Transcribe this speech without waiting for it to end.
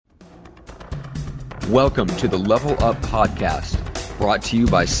Welcome to the Level Up Podcast, brought to you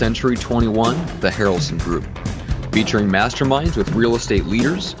by Century 21, the Harrelson Group. Featuring masterminds with real estate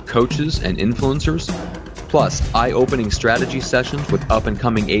leaders, coaches, and influencers, plus eye-opening strategy sessions with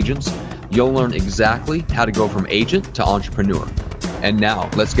up-and-coming agents, you'll learn exactly how to go from agent to entrepreneur. And now,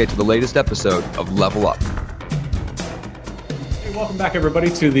 let's get to the latest episode of Level Up. Hey, welcome back, everybody,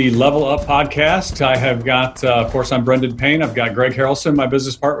 to the Level Up Podcast. I have got, of course, I'm Brendan Payne. I've got Greg Harrelson, my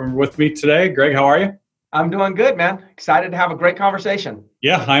business partner, with me today. Greg, how are you? I'm doing good, man. Excited to have a great conversation.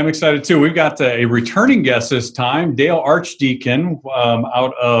 Yeah, I'm excited too. We've got a returning guest this time, Dale Archdeacon,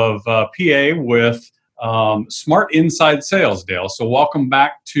 out of PA with Smart Inside Sales. Dale, so welcome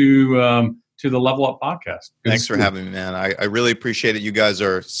back to the Level Up Podcast. Thanks for having me, man. I really appreciate it. You guys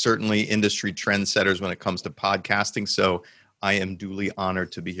are certainly industry trendsetters when it comes to podcasting, so I am duly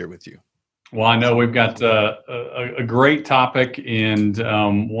honored to be here with you. Well, I know we've got a great topic and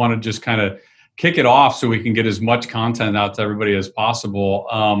want to just kind of kick it off so we can get as much content out to everybody as possible.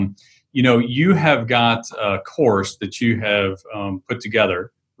 You have got a course that you have put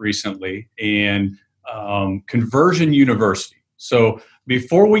together recently, and Conversion University. So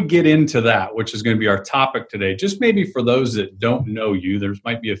before we get into that, which is going to be our topic today, just maybe for those that don't know you, there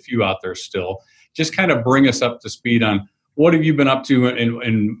might be a few out there still, just kind of bring us up to speed on what have you been up to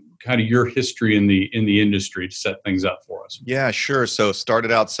and kind of your history in the industry to set things up for us. Yeah, sure. So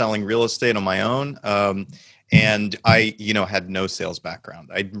started out selling real estate on my own. And I, had no sales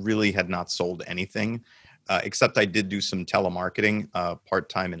background. I really had not sold anything, except I did do some telemarketing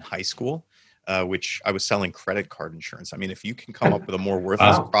part-time in high school, which I was selling credit card insurance. I mean, if you can come up with a more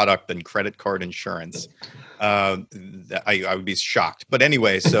worthless product than credit card insurance, I would be shocked. But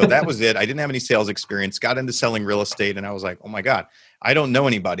anyway, so that was it. I didn't have any sales experience, got into selling real estate, and I was like, oh my God, I don't know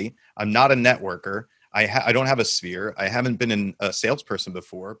anybody. I'm not a networker. I don't have a sphere. I haven't been a salesperson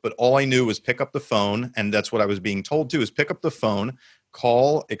before, but all I knew was pick up the phone. And that's what I was being told to, is pick up the phone,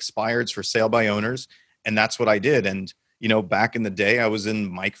 call expireds for sale by owners. And that's what I did. And, back in the day, I was in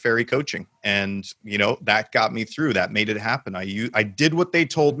Mike Ferry coaching, and, that got me through. That made it happen. I did what they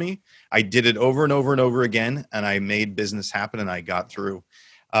told me. I did it over and over and over again, and I made business happen, and I got through.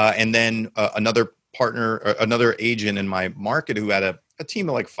 And then another partner, another agent in my market who had a team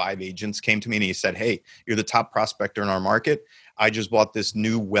of like 5 agents came to me, and he said, hey, you're the top prospector in our market. I just bought this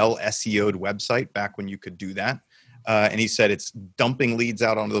new well SEO'd website back when you could do that. And he said, it's dumping leads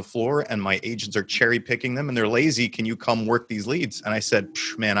out onto the floor, and my agents are cherry picking them, and they're lazy. Can you come work these leads? And I said,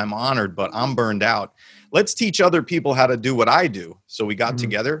 man, I'm honored, but I'm burned out. Let's teach other people how to do what I do. So we got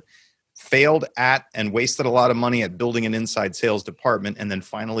together, failed at and wasted a lot of money at building an inside sales department, and then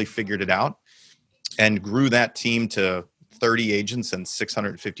finally figured it out and grew that team to 30 agents and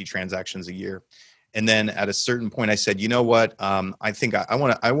 650 transactions a year. And then at a certain point, I said, you know what? I think I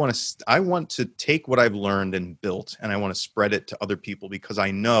want to take what I've learned and built, and I want to spread it to other people, because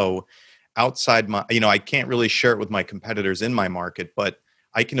I know outside my, I can't really share it with my competitors in my market, but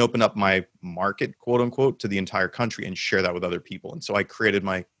I can open up my market, quote unquote, to the entire country and share that with other people. And so I created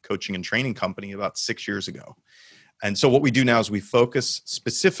my coaching and training company about 6 years ago. And so what we do now is we focus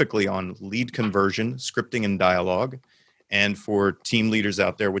specifically on lead conversion, scripting, and dialogue. And for team leaders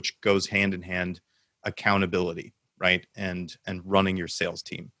out there, which goes hand in hand, accountability, right? And running your sales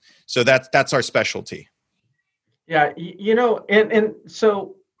team. So that's our specialty. Yeah, and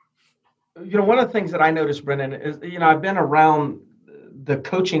so, one of the things that I noticed, Brendan, is, I've been around the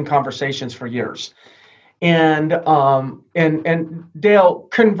coaching conversations for years. And Dale,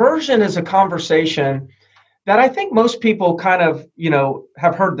 conversion is a conversation that I think most people kind of,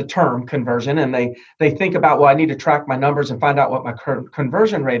 have heard the term conversion, and they think about, well, I need to track my numbers and find out what my current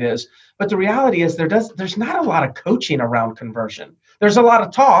conversion rate is. But the reality is there's not a lot of coaching around conversion. There's a lot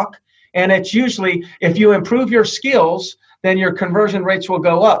of talk, and it's usually, if you improve your skills, then your conversion rates will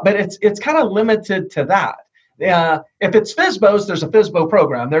go up. But it's kind of limited to that. If it's FSBOs, there's a FSBO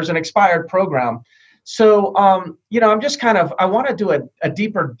program. There's an expired program. So, I'm just I want to do a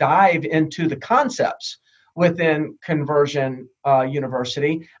deeper dive into the concepts within Conversion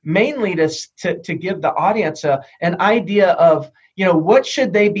University, mainly to give the audience an idea of, what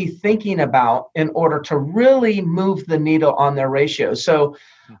should they be thinking about in order to really move the needle on their ratios. So,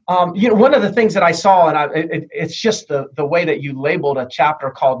 one of the things that I saw, and it's just the way that you labeled a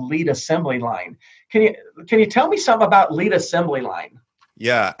chapter called Lead Assembly Line. Can you tell me something about Lead Assembly Line?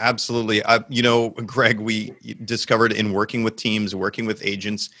 Yeah, absolutely. Greg, we discovered in working with teams, working with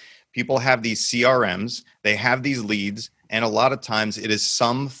agents, people have these CRMs, they have these leads, and a lot of times it is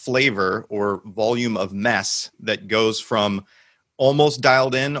some flavor or volume of mess that goes from almost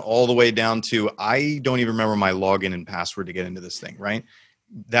dialed in all the way down to, I don't even remember my login and password to get into this thing, right?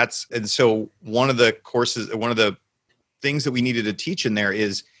 and so one of the things that we needed to teach in there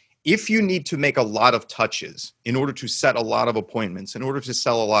is, if you need to make a lot of touches in order to set a lot of appointments, in order to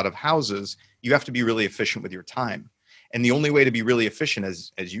sell a lot of houses, you have to be really efficient with your time. And the only way to be really efficient,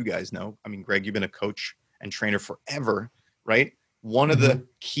 as you guys know, I mean, Greg, you've been a coach and trainer forever, right? One of the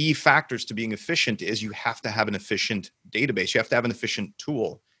key factors to being efficient is you have to have an efficient database. You have to have an efficient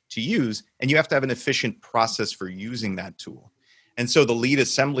tool to use, and you have to have an efficient process for using that tool. And so the lead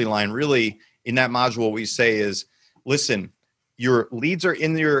assembly line, really, in that module, what we say is, listen, your leads are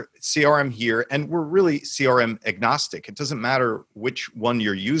in your CRM here, and we're really CRM agnostic. It doesn't matter which one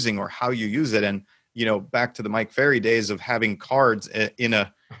you're using or how you use it. And, back to the Mike Ferry days of having cards in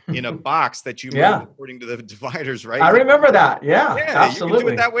a box that you move according to the dividers, right? I remember that. Yeah, absolutely. You can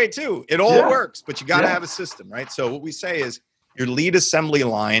do it that way too. It all works, but you got to have a system, right? So what we say is your lead assembly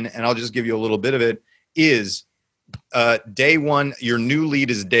line, and I'll just give you a little bit of it, is day one. Your new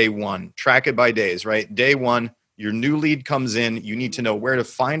lead is day one. Track it by days, right? Day one, your new lead comes in. You need to know where to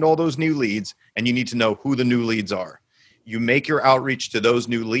find all those new leads, and you need to know who the new leads are. You make your outreach to those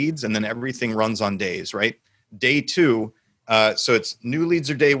new leads, and then everything runs on days, right? Day two, so it's new leads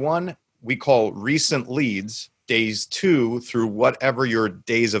are day one. We call recent leads days 2 through whatever your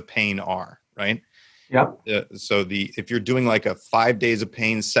days of pain are, right? Yep. So if you're doing like a 5 days of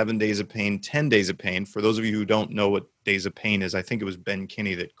pain, 7 days of pain, 10 days of pain, for those of you who don't know what days of pain is, I think it was Ben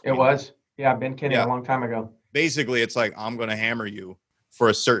Kinney that coined it. Was. Yeah, Ben Kinney a long time ago. Basically, it's like, I'm going to hammer you for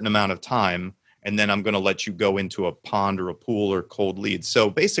a certain amount of time, and then I'm going to let you go into a pond or a pool or cold leads. So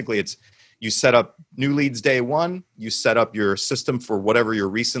basically, it's you set up new leads day 1, you set up your system for whatever your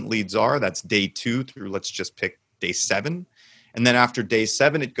recent leads are. That's day 2 through, let's just pick day 7. And then after day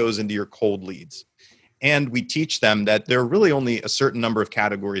 7, it goes into your cold leads. And we teach them that there are really only a certain number of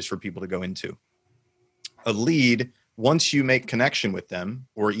categories for people to go into. A lead, once you make connection with them,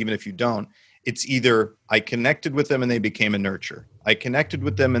 or even if you don't, it's either I connected with them and they became a nurture. I connected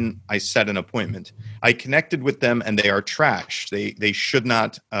with them and I set an appointment. I connected with them and they are trash. They should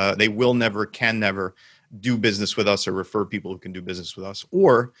not, they will never, can never do business with us or refer people who can do business with us.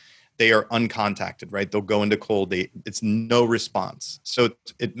 Or they are uncontacted, right? They'll go into cold. It's no response. So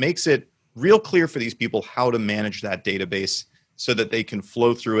it makes it real clear for these people how to manage that database so that they can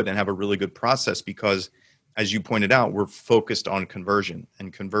flow through it and have a really good process, because as you pointed out, we're focused on conversion,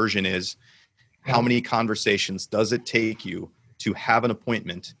 and conversion is how many conversations does it take you to have an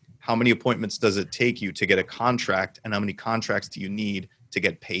appointment? How many appointments does it take you to get a contract? And how many contracts do you need to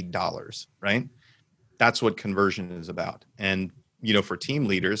get paid dollars, right? That's what conversion is about. And, for team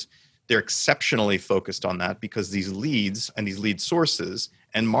leaders, they're exceptionally focused on that, because these leads and these lead sources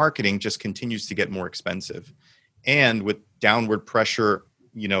and marketing just continues to get more expensive. And with downward pressure,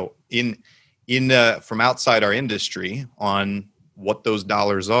 from outside our industry on what those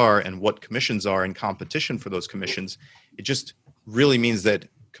dollars are and what commissions are and competition for those commissions, it just really means that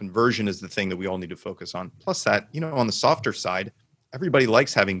conversion is the thing that we all need to focus on. Plus that, on the softer side, everybody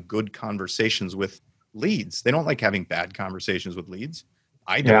likes having good conversations with leads. They don't like having bad conversations with leads.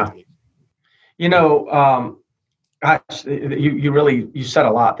 I don't. You said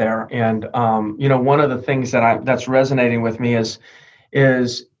a lot there. And, one of the things that's resonating with me is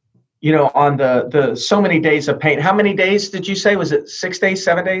on the so many days of pain. How many days did you say? Was it 6 days,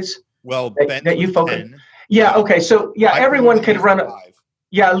 7 days? Well, that you focus. Yeah. Okay. So everyone could run. 5.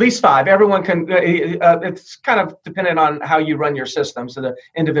 Yeah, at least 5. Everyone can. It's kind of dependent on how you run your system, so the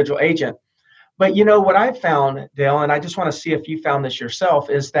individual agent. But what I've found, Dale, and I just want to see if you found this yourself,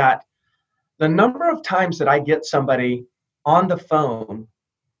 is that the number of times that I get somebody on the phone,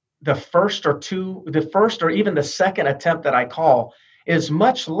 the first or even the second attempt that I call is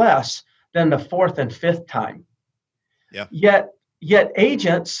much less than the 4th and 5th time. Yeah. Yet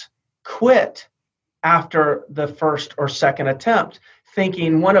agents quit after the first or second attempt,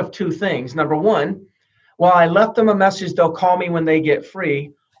 thinking one of 2 things. Number one, well, I left them a message, they'll call me when they get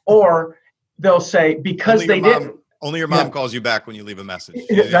free, or they'll say, because they didn't. Only your mom calls you back when you leave a message.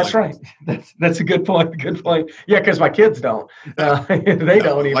 That's right. That's a good point. Good point. Yeah, because my kids don't. They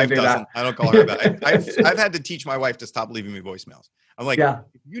don't even do that. I don't call her back. I've had to teach my wife to stop leaving me voicemails. I'm like,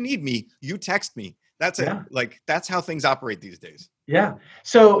 if you need me, you text me. That's it. Like, that's how things operate these days. Yeah.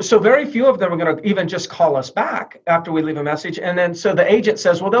 So very few of them are going to even just call us back after we leave a message. And then so the agent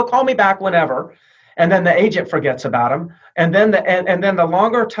says, well, they'll call me back whenever. And then the agent forgets about them. And then the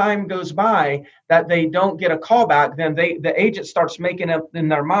longer time goes by that they don't get a call back, then the agent starts making up in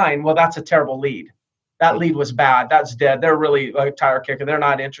their mind, well, that's a terrible lead. That lead was bad. That's dead. They're really a tire kicker. They're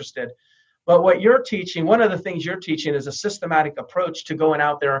not interested. But what you're teaching, one of the things you're teaching is a systematic approach to going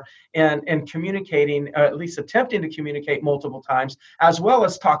out there and communicating, or at least attempting to communicate multiple times, as well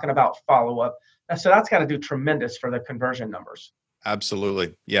as talking about follow-up. So that's got to do tremendous for the conversion numbers.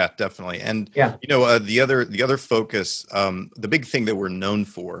 Absolutely. Yeah, definitely. And, Yeah. the other focus, the big thing that we're known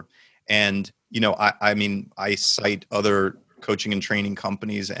for, and, I mean, I cite other coaching and training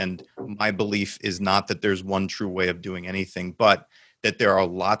companies, and my belief is not that there's one true way of doing anything, but that there are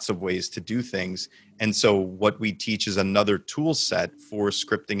lots of ways to do things. And so what we teach is another tool set for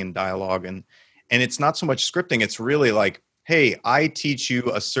scripting and dialogue. And it's not so much scripting, it's really like, hey, I teach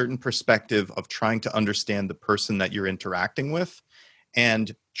you a certain perspective of trying to understand the person that you're interacting with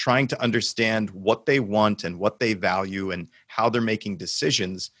and trying to understand what they want and what they value and how they're making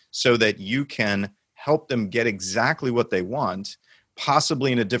decisions so that you can help them get exactly what they want,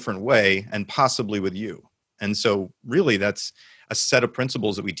 possibly in a different way and possibly with you. And so really that's a set of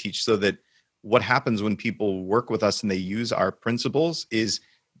principles that we teach, so that what happens when people work with us and they use our principles is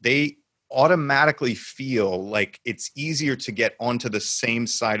they automatically feel like it's easier to get onto the same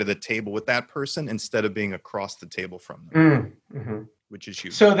side of the table with that person instead of being across the table from them, which is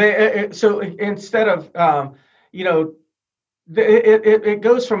huge. So instead of, it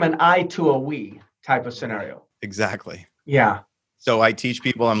goes from an I to a we type of scenario. Exactly. Yeah. So I teach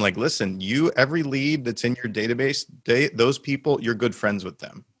people, I'm like, listen, every lead that's in your database, those people, you're good friends with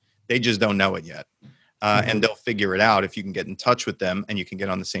them. They just don't know it yet. And they'll figure it out if you can get in touch with them and you can get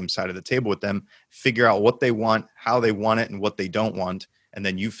on the same side of the table with them, figure out what they want, how they want it, and what they don't want. And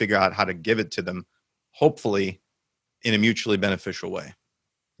then you figure out how to give it to them, hopefully in a mutually beneficial way.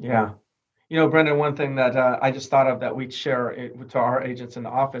 Yeah. Brendan, one thing that I just thought of that we'd share to our agents in the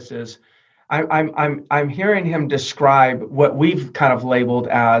office is I'm hearing him describe what we've kind of labeled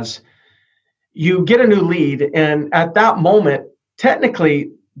as, you get a new lead, and at that moment,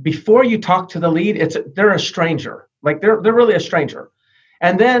 technically, before you talk to the lead, they're a stranger. Like they're really a stranger.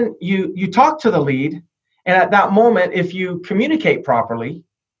 And then you talk to the lead, and at that moment, if you communicate properly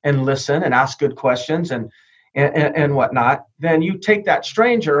and listen and ask good questions and whatnot, then you take that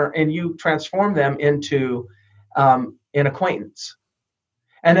stranger and you transform them into an acquaintance.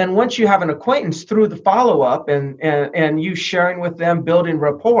 And then once you have an acquaintance through the follow-up and you sharing with them, building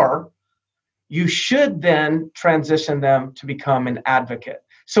rapport, you should then transition them to become an advocate.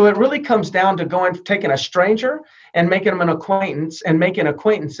 So it really comes down to taking a stranger and making them an acquaintance, and making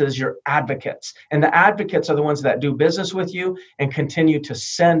acquaintances your advocates. And the advocates are the ones that do business with you and continue to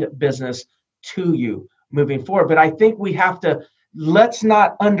send business to you moving forward. But I think let's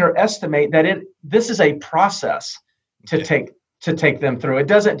not underestimate that this is a process to take them through. It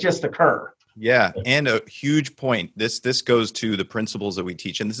doesn't just occur. Yeah. And a huge point. This goes to the principles that we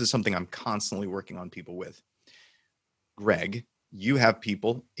teach. And this is something I'm constantly working on people with. Greg, you have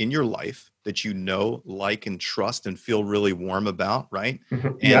people in your life that you know, like, and trust and feel really warm about, right?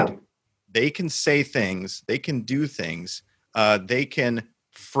 And they can say things, they can do things, they can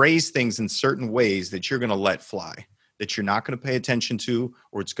phrase things in certain ways that you're going to let fly, that you're not going to pay attention to,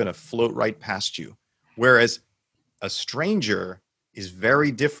 or it's going to float right past you. Whereas a stranger is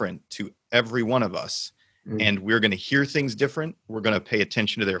very different to every one of us. And we're going to hear things different. We're going to pay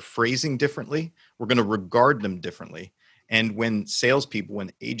attention to their phrasing differently. We're going to regard them differently. And when salespeople,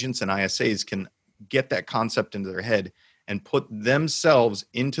 when agents and ISAs can get that concept into their head and put themselves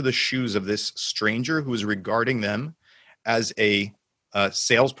into the shoes of this stranger who is regarding them as a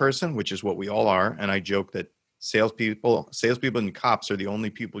salesperson, which is what we all are. And I joke that salespeople and cops are the only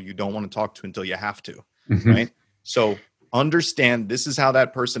people you don't want to talk to until you have to, right? So understand this is how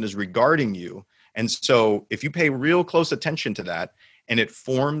that person is regarding you. And so if you pay real close attention to that, and it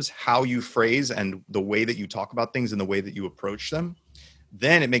forms how you phrase and the way that you talk about things and the way that you approach them,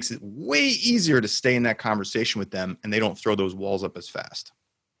 then it makes it way easier to stay in that conversation with them, and they don't throw those walls up as fast.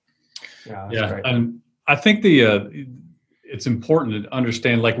 Yeah. And I think it's important to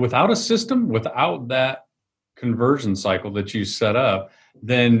understand, like, without a system, without that conversion cycle that you set up,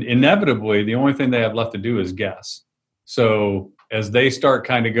 then inevitably the only thing they have left to do is guess. So as they start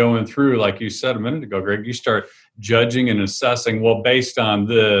kind of going through, like you said a minute ago, Greg, you start judging and assessing, well, based on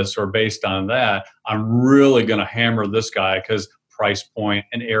this or based on that, I'm really going to hammer this guy because price point,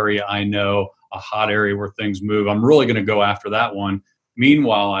 an area I know, a hot area where things move. I'm really going to go after that one.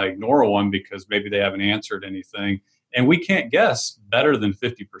 Meanwhile, I ignore one because maybe they haven't answered anything. And we can't guess better than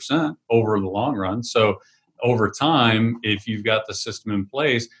 50% over the long run. So over time, if you've got the system in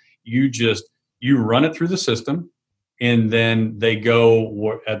place, you run it through the system. And then they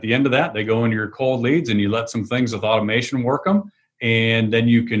go, at the end of that, they go into your cold leads and you let some things with automation work them. And then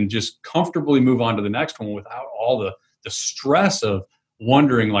you can just comfortably move on to the next one without all the stress of,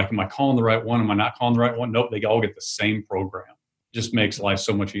 wondering, like, am I calling the right one? Am I not calling the right one? Nope, they all get the same program. Just makes life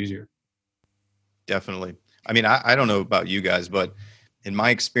so much easier. Definitely. I mean, I don't know about you guys, but in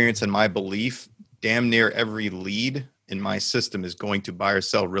my experience and my belief, damn near every lead in my system is going to buy or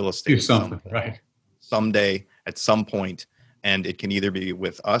sell real estate Do something, right? Someday at some point, and it can either be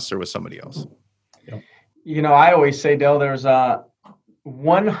with us or with somebody else. Yep. You know, I always say, Dale, there's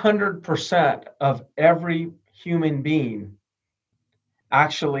 100% of every human being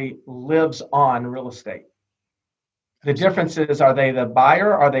actually lives on real estate. The difference is, are they the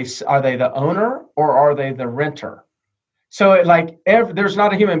buyer, are they the owner, or are they the renter? So there's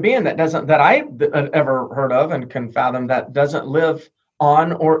not a human being that I ever heard of and can fathom that doesn't live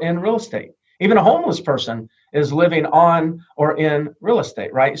on or in real estate. Even a homeless person is living on or in real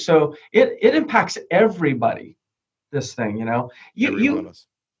estate, right? So it impacts everybody, this thing, you know. I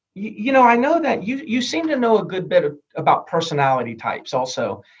know that you seem to know a good bit about personality types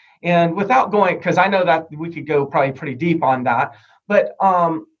also. And without going, because I know that we could go probably pretty deep on that, but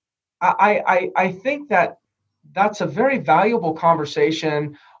I think that that's a very valuable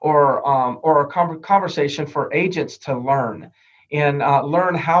conversation or a conversation for agents to learn and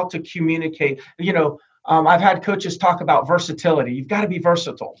learn how to communicate. You know, I've had coaches talk about versatility. You've got to be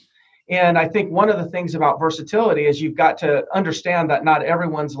versatile. And I think one of the things about versatility is you've got to understand that not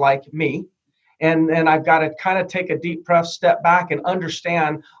everyone's like me. And I've got to kind of take a deep breath, step back, and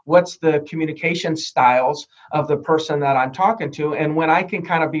understand what's the communication styles of the person that I'm talking to. And when I can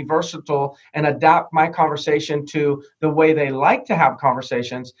kind of be versatile and adapt my conversation to the way they like to have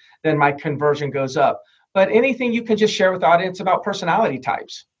conversations, then my conversion goes up. But anything you can just share with the audience about personality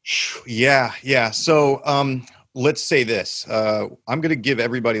types? Yeah. So let's say this. I'm going to give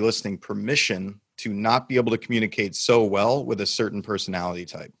everybody listening permission to not be able to communicate so well with a certain personality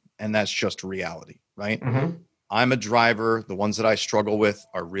type. And that's just reality, right? Mm-hmm. I'm a driver. The ones that I struggle with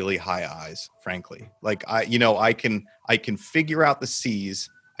are really high I's, frankly. Like I can figure out the C's.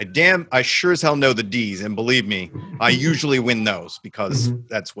 I sure as hell know the D's. And believe me, I usually win those because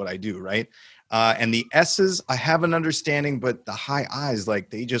that's what I do, right? And the S's, I have an understanding, but the high I's,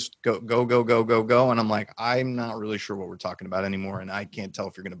 like they just go. And I'm like, I'm not really sure what we're talking about anymore. And I can't tell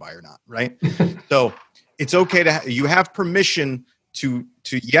if you're going to buy or not, right? So it's okay you have permission to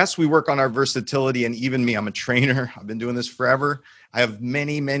yes, we work on our versatility. And even me, I'm a trainer. I've been doing this forever. I have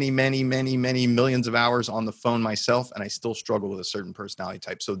many millions of hours on the phone myself, and I still struggle with a certain personality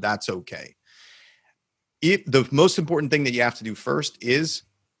type. So that's okay. The most important thing that you have to do first is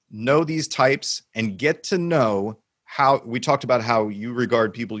know these types and get to know how we talked about how you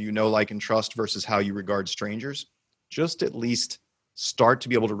regard people you know, like, and trust versus how you regard strangers. Just at least start to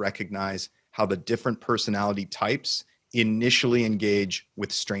be able to recognize how the different personality types initially engage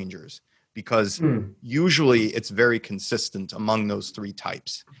with strangers, because usually it's very consistent among those three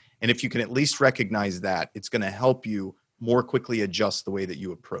types. And if you can at least recognize that, it's going to help you more quickly adjust the way that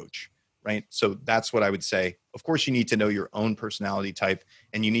you approach, right? So that's what I would say. Of course, you need to know your own personality type,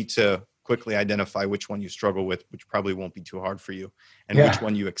 and you need to quickly identify which one you struggle with, which probably won't be too hard for you, and which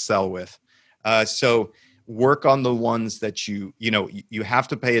one you excel with. So work on the ones that you have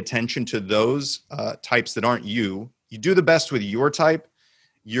to pay attention to those types that aren't you. You do the best with your type.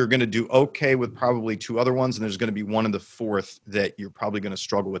 You're going to do okay with probably two other ones. And there's going to be one in the fourth that you're probably going to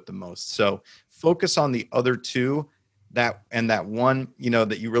struggle with the most. So focus on the other two, that one,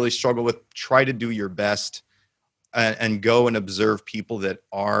 that you really struggle with. Try to do your best and go and observe people that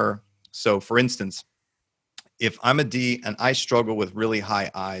are. So for instance, if I'm a D and I struggle with really high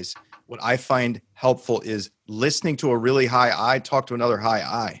I's, what I find helpful is listening to a really high I talk to another high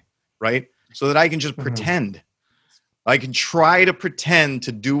I, right? So that I can just pretend. I can try to pretend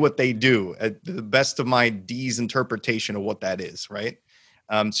to do what they do at the best of my D's interpretation of what that is, right?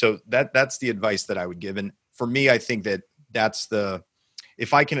 So that's the advice that I would give. And for me, I think that's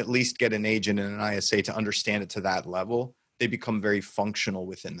if I can at least get an agent and an ISA to understand it to that level, they become very functional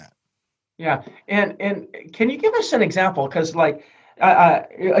within that. Yeah. And can you give us an example? Because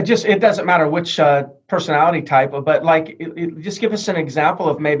it doesn't matter which personality type, but just give us an example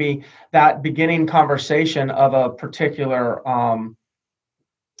of maybe that beginning conversation of a particular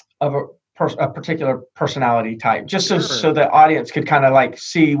particular personality type, just so the audience could kind of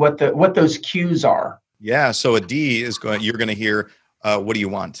see what those cues are. Yeah. So a D you're going to hear, what do you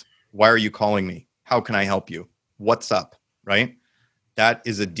want? Why are you calling me? How can I help you? What's up? Right? That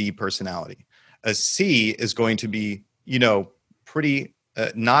is a D personality. A C is going to be, pretty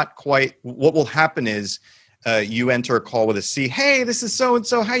not quite. What will happen is you enter a call with a C. Hey, this is so and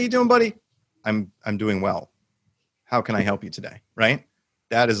so. How you doing, buddy? I'm doing well. How can I help you today? Right?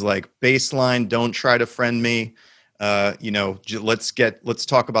 That is like baseline. Don't try to friend me. Let's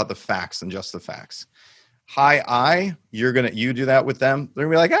talk about the facts and just the facts. Hi, you do that with them. They're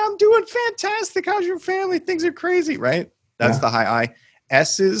gonna be like, I'm doing fantastic. How's your family? Things are crazy, right? That's the high I.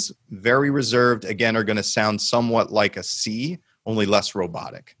 S's, very reserved, again, are going to sound somewhat like a C, only less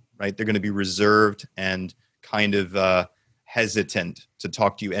robotic, right? They're going to be reserved and kind of hesitant to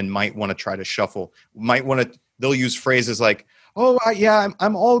talk to you and might want to try to shuffle. They'll use phrases like, oh,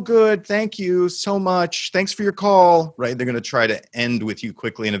 I'm all good. Thank you so much. Thanks for your call, right? They're going to try to end with you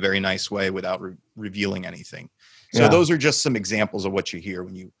quickly in a very nice way without revealing anything. So those are just some examples of what you hear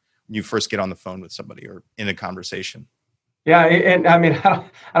when you first get on the phone with somebody or in a conversation. Yeah, and I mean, I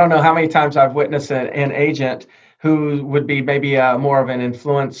don't know how many times I've witnessed an agent who would be maybe more of an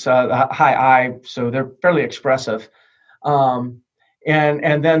influence, high I, so they're fairly expressive, and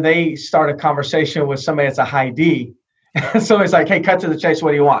then they start a conversation with somebody that's a high D, so it's like, hey, cut to the chase.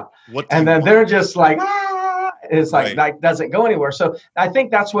 What do you want? They're just like, it's like that doesn't go anywhere. So I think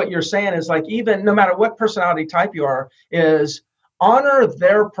that's what you're saying is like, even no matter what personality type you are, is honor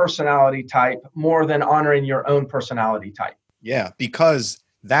their personality type more than honoring your own personality type. Yeah, because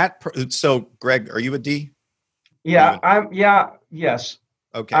so Greg, are you a D? Yeah, yes.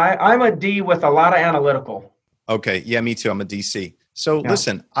 Okay. I'm a D with a lot of analytical. Okay, yeah, me too. I'm a DC. So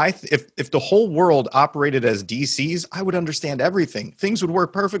listen, if the whole world operated as DCs, I would understand everything. Things would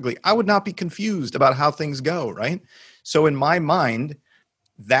work perfectly. I would not be confused about how things go, right? So in my mind,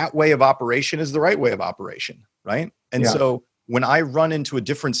 that way of operation is the right way of operation, right? And so when I run into a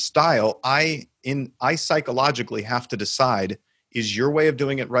different style, I psychologically have to decide, is your way of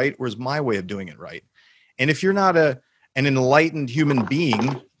doing it right or is my way of doing it right? And if you're not an enlightened human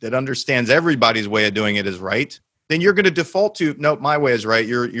being that understands everybody's way of doing it is right, then you're going to default to, nope, my way is right.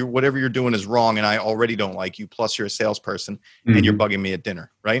 You're whatever you're doing is wrong, and I already don't like you. Plus, you're a salesperson, and you're bugging me at dinner,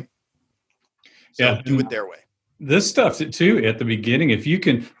 right? So do it their way. This stuff too at the beginning, if you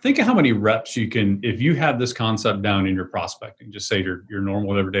can think of how many reps if you have this concept down in your prospecting, just say your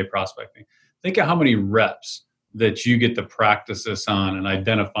normal everyday prospecting, think of how many reps that you get to practice this on and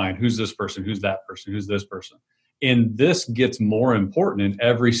identifying who's this person, who's that person, who's this person. And this gets more important in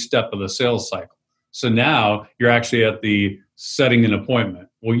every step of the sales cycle. So now you're actually at the setting an appointment.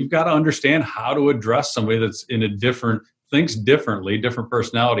 Well, you've got to understand how to address somebody that's thinks differently, different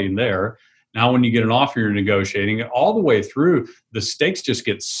personality in there. Now, when you get an offer, you're negotiating all the way through. The stakes just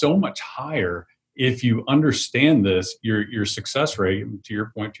get so much higher. If you understand this, your success rate, to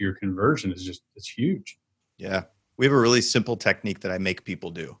your point, to your conversion it's huge. Yeah. We have a really simple technique that I make people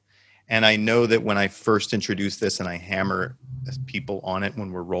do. And I know that when I first introduce this and I hammer people on it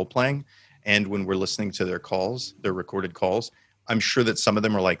when we're role playing and when we're listening to their calls, their recorded calls, I'm sure that some of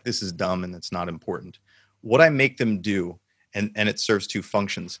them are like, this is dumb and it's not important. What I make them do, and it serves two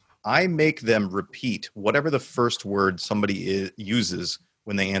functions. I make them repeat whatever the first word somebody uses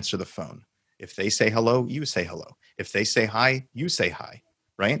when they answer the phone. If they say hello, you say hello. If they say hi, you say hi,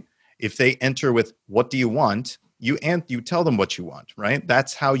 right? If they enter with, what do you want? You tell them what you want, right?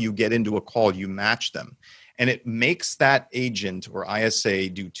 That's how you get into a call. You match them. And it makes that agent or ISA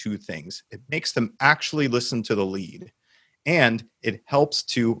do two things. It makes them actually listen to the lead. And it helps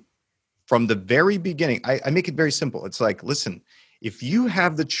to, from the very beginning, I make it very simple. It's like, listen, if you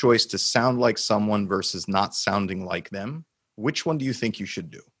have the choice to sound like someone versus not sounding like them, which one do you think you should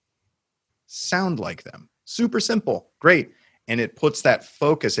do? Sound like them. Super simple. Great. And it puts that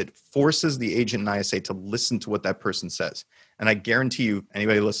focus, it forces the agent and ISA to listen to what that person says. And I guarantee you,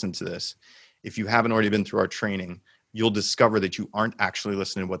 anybody listening to this, if you haven't already been through our training, you'll discover that you aren't actually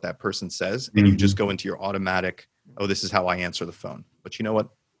listening to what that person says. And you just go into your automatic, oh, this is how I answer the phone. But you know what?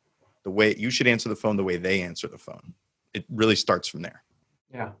 The way you should answer the phone, the way they answer the phone. It really starts from there.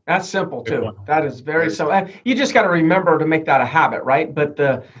 Yeah, that's simple too. That is very simple. And you just got to remember to make that a habit, right? But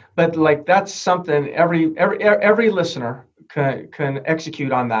like that's something every listener can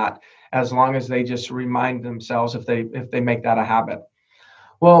execute on that as long as they just remind themselves if they make that a habit.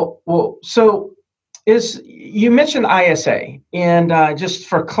 Well, so you mentioned ISA, and just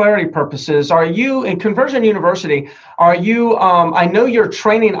for clarity purposes, are you in Conversion University? Are you? I know you're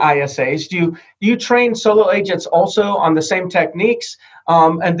training ISAs. Do you train solo agents also on the same techniques?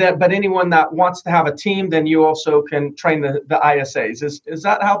 But anyone that wants to have a team, then you also can train the ISAs. Is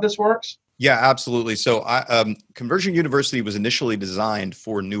that how this works? Yeah, absolutely. So Conversion University was initially designed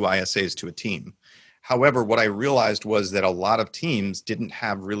for new ISAs to a team. However, what I realized was that a lot of teams didn't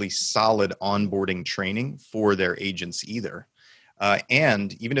have really solid onboarding training for their agents either.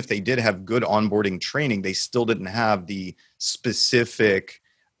 And even if they did have good onboarding training, they still didn't have the specific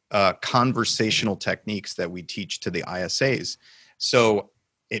conversational techniques that we teach to the ISAs. So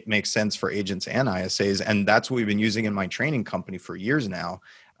it makes sense for agents and ISAs. And that's what we've been using in my training company for years now.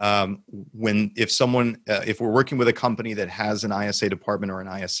 If we're working with a company that has an ISA department or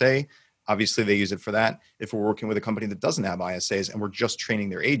an ISA, obviously they use it for that. If we're working with a company that doesn't have ISAs and we're just training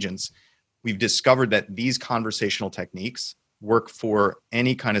their agents, we've discovered that these conversational techniques work for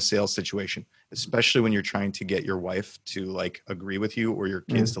any kind of sales situation, especially when you're trying to get your wife to like agree with you or your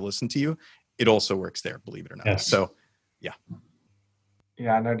kids to listen to you. It also works there, believe it or not. Yes. So, yeah.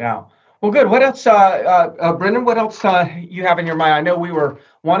 Yeah, no doubt. Well, good. What else, Brendan, what else you have in your mind? I know we were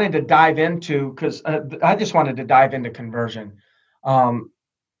wanting to dive into, because I just wanted to dive into conversion.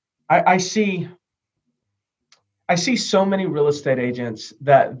 I see so many real estate agents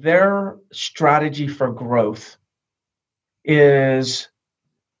that their strategy for growth is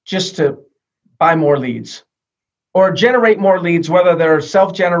just to buy more leads or generate more leads, whether they're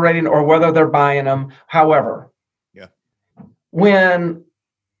self-generating or whether they're buying them, however. Yeah. When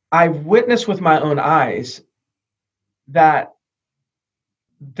I've witnessed with my own eyes that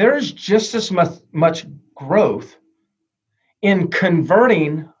there's just as much growth in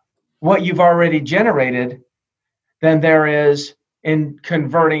converting what you've already generated than there is in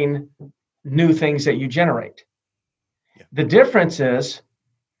converting new things that you generate. Yeah. The difference is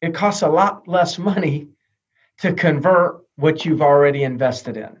it costs a lot less money to convert what you've already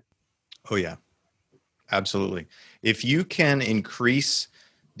invested in. Oh, yeah, absolutely. If you can increase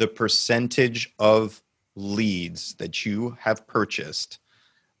the percentage of leads that you have purchased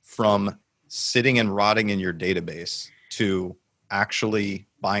from sitting and rotting in your database to actually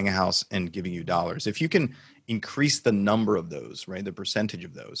buying a house and giving you dollars, if you can increase the number of those, right, the percentage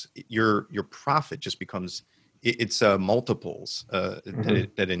of those, your profit just becomes, it's multiples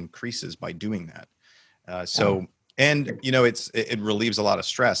that increases by doing that. And you know, it relieves a lot of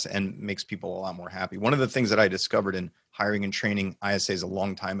stress and makes people a lot more happy. One of the things that I discovered in hiring and training ISAs a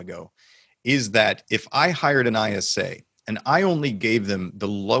long time ago is that if I hired an ISA and I only gave them the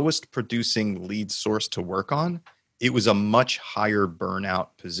lowest producing lead source to work on, it was a much higher burnout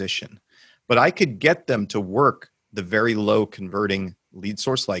position. But I could get them to work the very low converting lead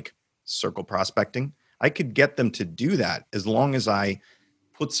source, like circle prospecting. I could get them to do that as long as I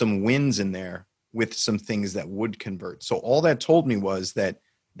put some wins in there with some things that would convert. So all that told me was that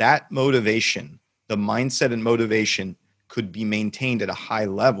motivation, the mindset and motivation could be maintained at a high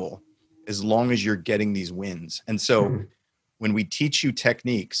level as long as you're getting these wins. And so when we teach you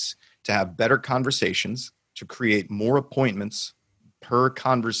techniques to have better conversations, to create more appointments per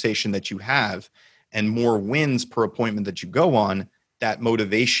conversation that you have and more wins per appointment that you go on, that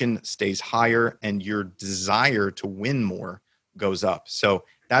motivation stays higher and your desire to win more goes up. So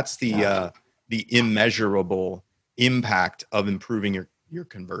that's the immeasurable impact of improving your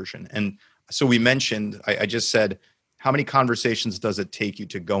conversion. And so we mentioned, I just said, how many conversations does it take you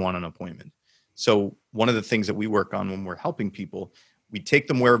to go on an appointment? So one of the things that we work on when we're helping people, we take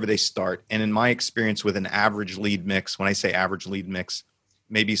them wherever they start. And in my experience with an average lead mix, when I say average lead mix,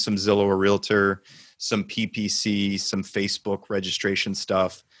 maybe some Zillow or Realtor, some PPC, some Facebook registration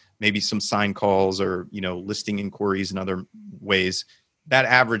stuff, maybe some sign calls or, you know, listing inquiries and other ways. That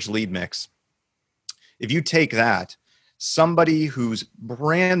average lead mix, if you take that, somebody who's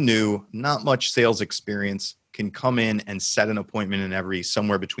brand new, not much sales experience, can come in and set an appointment in every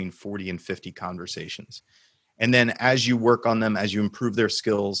somewhere between 40 and 50 conversations. And then as you work on them, as you improve their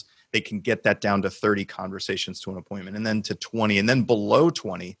skills, they can get that down to 30 conversations to an appointment, and then to 20, and then below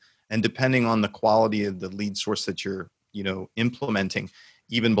 20. And depending on the quality of the lead source that you're, you know, implementing,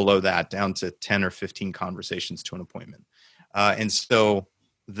 even below that, down to 10 or 15 conversations to an appointment. And so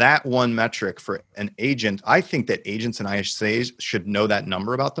that one metric for an agent, I think that agents and ISAs should know that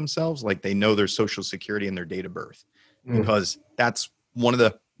number about themselves, like they know their social security and their date of birth, because that's one of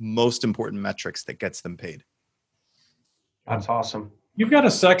the most important metrics that gets them paid. That's awesome. You've got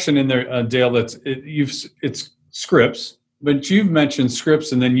a section in there, Dale, it's scripts, but you've mentioned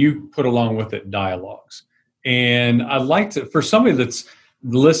scripts and then you put along with it dialogues. And I'd like to, for somebody that's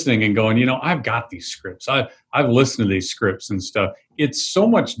listening and going, you know, I've got these scripts. I've listened to these scripts and stuff. It's so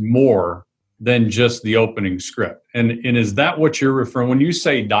much more than just the opening script. And is that what you're referring when you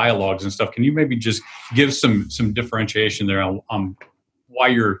say dialogues and stuff? Can you maybe just give some differentiation there on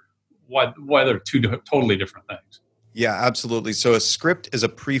why they're two totally different things? Yeah, absolutely. So a script is a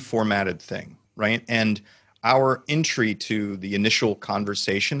pre-formatted thing, right? And our entry to the initial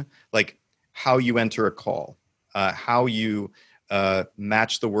conversation, like how you enter a call, how you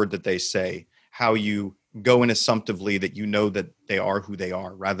match the word that they say, how you go in assumptively that you know that they are who they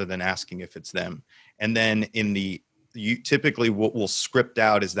are rather than asking if it's them. And then typically what we'll script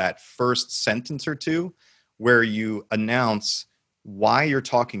out is that first sentence or two where you announce why you're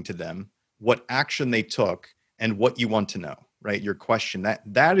talking to them, what action they took, and what you want to know, right? Your question,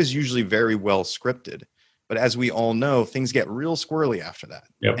 that is usually very well scripted. But as we all know, things get real squirrely after that.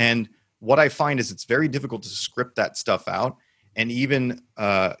 Yep. And what I find is it's very difficult to script that stuff out. And even,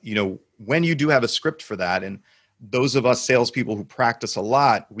 when you do have a script for that, and those of us salespeople who practice a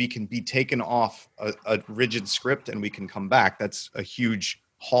lot, we can be taken off a rigid script and we can come back. That's a huge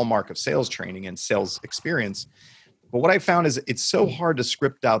hallmark of sales training and sales experience. But what I found is it's so hard to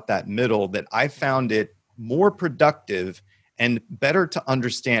script out that middle that I found it more productive and better to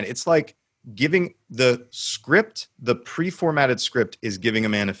understand. It's like giving the script, the pre-formatted script is giving a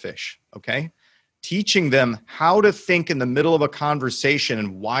man a fish, okay? Teaching them how to think in the middle of a conversation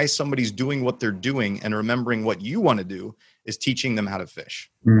and why somebody's doing what they're doing and remembering what you want to do is teaching them how to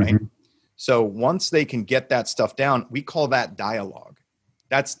fish, right? So once they can get that stuff down, we call that dialogue.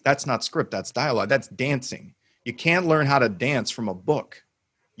 That's not script, that's dialogue, that's dancing. You can't learn how to dance from a book.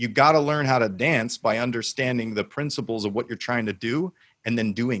 You got to learn how to dance by understanding the principles of what you're trying to do and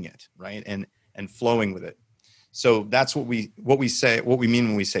then doing it, right? And flowing with it. So that's what we mean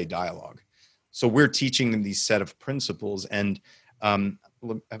when we say dialogue. So we're teaching them these set of principles. And have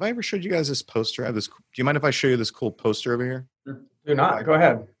I ever showed you guys this poster? I have this. Do you mind if I show you this cool poster over here? Do not. Go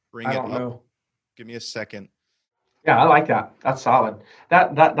ahead. Bring I it don't up. know. Give me a second. Yeah, I like that. That's solid.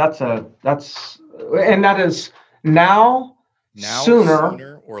 And that is now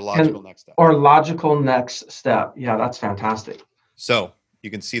sooner or logical next step. Or logical next step. Yeah, that's fantastic. So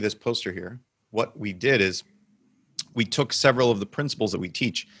you can see this poster here. What we did is we took several of the principles that we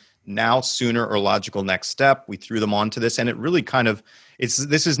teach, now, sooner, or logical next step. We threw them onto this, and it really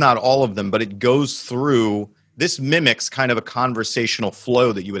this is not all of them, but it goes through, this mimics kind of a conversational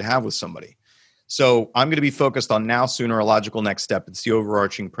flow that you would have with somebody. So I'm going to be focused on now, sooner, or logical next step. It's the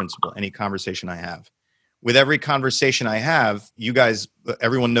overarching principle, any conversation I have. With every conversation I have, you guys,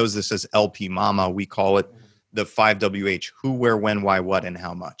 everyone knows this as LP Mama. We call it the 5WH, who, where, when, why, what, and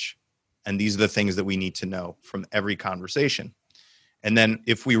how much. And these are the things that we need to know from every conversation. And then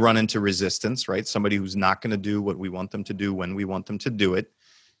if we run into resistance, right, somebody who's not going to do what we want them to do when we want them to do it,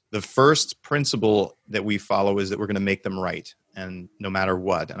 the first principle that we follow is that we're going to make them right. And no matter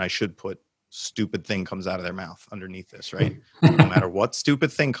what, and I should put stupid thing comes out of their mouth underneath this, right? No matter what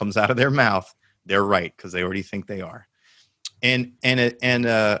stupid thing comes out of their mouth, they're right because they already think they are. And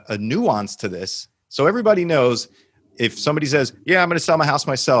a nuance to this. So everybody knows if somebody says, yeah, I'm going to sell my house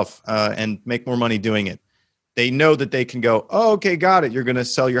myself and make more money doing it, they know that they can go, oh, okay, got it. You're going to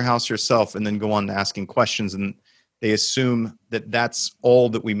sell your house yourself, and then go on to asking questions. And they assume that that's all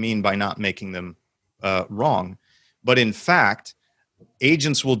that we mean by not making them wrong. But in fact,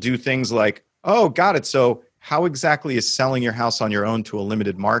 agents will do things like, oh, got it. So how exactly is selling your house on your own to a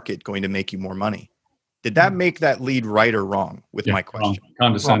limited market going to make you more money? Did that make that lead right or wrong with my question?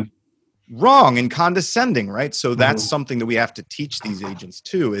 Condescending. Wrong and condescending, right? So that's something that we have to teach these agents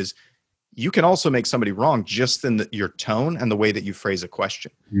too, is you can also make somebody wrong just in your tone and the way that you phrase a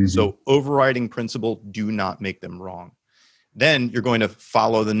question. So overriding principle, do not make them wrong. Then you're going to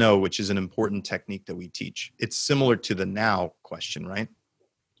follow the no, which is an important technique that we teach. It's similar to the now question, right?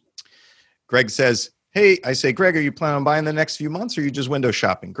 Greg says, hey, I say, Greg, are you planning on buying the next few months or are you just window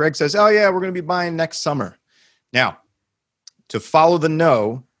shopping? Greg says, oh yeah, we're going to be buying next summer. Now, to follow the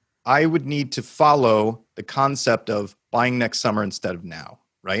no, I would need to follow the concept of buying next summer instead of now,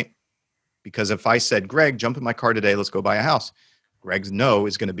 right? Because if I said, Greg, jump in my car today, let's go buy a house. Greg's no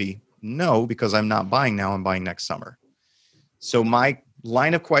is going to be no, because I'm not buying now, I'm buying next summer. So my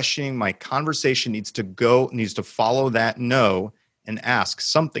line of questioning, my conversation needs to follow that no and ask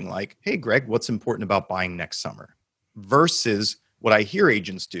something like, hey, Greg, what's important about buying next summer? Versus what I hear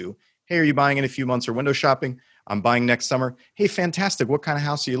agents do. Hey, are you buying in a few months or window shopping? I'm buying next summer. Hey, fantastic. What kind of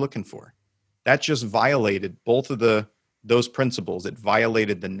house are you looking for? That just violated both of those principles. It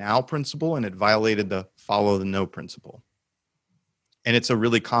violated the now principle and it violated the follow the no principle. And it's a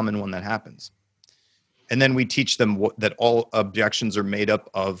really common one that happens. And then we teach them that all objections are made up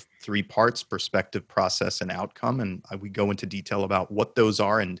of 3 parts: perspective, process, and outcome. And we go into detail about what those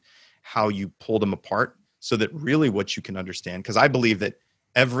are and how you pull them apart so that really what you can understand. Because I believe that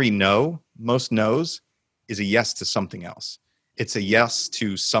every no, most no's, is a yes to something else. It's a yes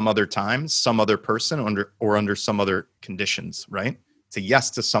to some other time, some other person, under some other conditions, right? It's a yes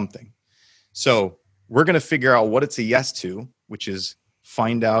to something. So we're going to figure out what it's a yes to, which is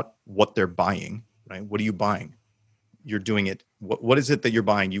find out what they're buying, right? What are you buying? You're doing it. What is it that you're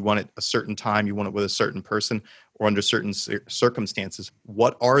buying? You want it a certain time, you want it with a certain person or under certain circumstances.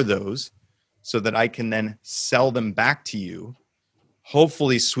 What are those so that I can then sell them back to you,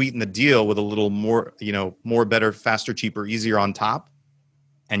 hopefully sweeten the deal with a little more, more, better, faster, cheaper, easier on top,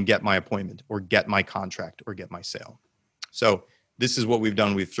 and get my appointment or get my contract or get my sale. So this is what we've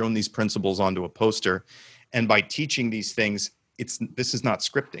done. We've thrown these principles onto a poster, and by teaching these things, this is not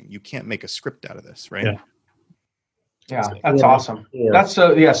scripting. You can't make a script out of this, right? Yeah, that's awesome. That's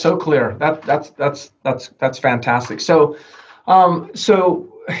so clear. That's fantastic. So,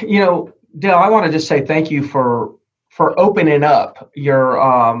 Dale, I want to just say thank you for opening up your,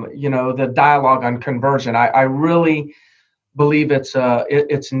 the dialogue on conversion. I really believe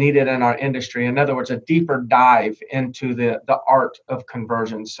it's needed in our industry. In other words, a deeper dive into the art of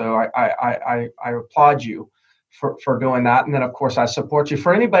conversion. So I applaud you for doing that. And then, of course, I support you.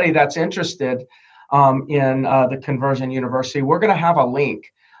 For anybody that's interested in the Conversion University, we're going to have a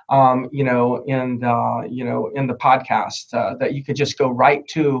link, in the podcast that you could just go right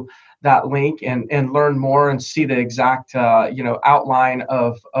to that link and learn more and see the exact, outline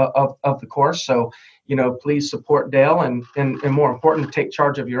of the course. So, please support Dale and more important, take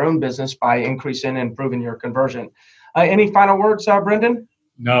charge of your own business by increasing and improving your conversion. Any final words, Brendan?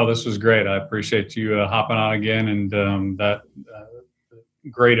 No, this was great. I appreciate you hopping on again, and that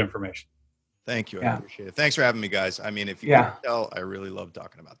great information. Thank you. I appreciate it. Thanks for having me, guys. I mean, if you can tell, I really love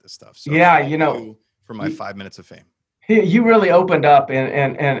talking about this stuff. So thank you for my 5 minutes of fame. You really opened up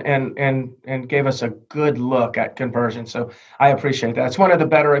and gave us a good look at conversion. So I appreciate that. It's one of the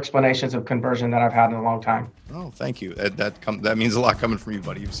better explanations of conversion that I've had in a long time. Oh, thank you. That means a lot coming from you,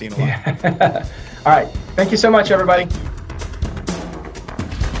 buddy. You've seen a lot. All right. Thank you so much, everybody.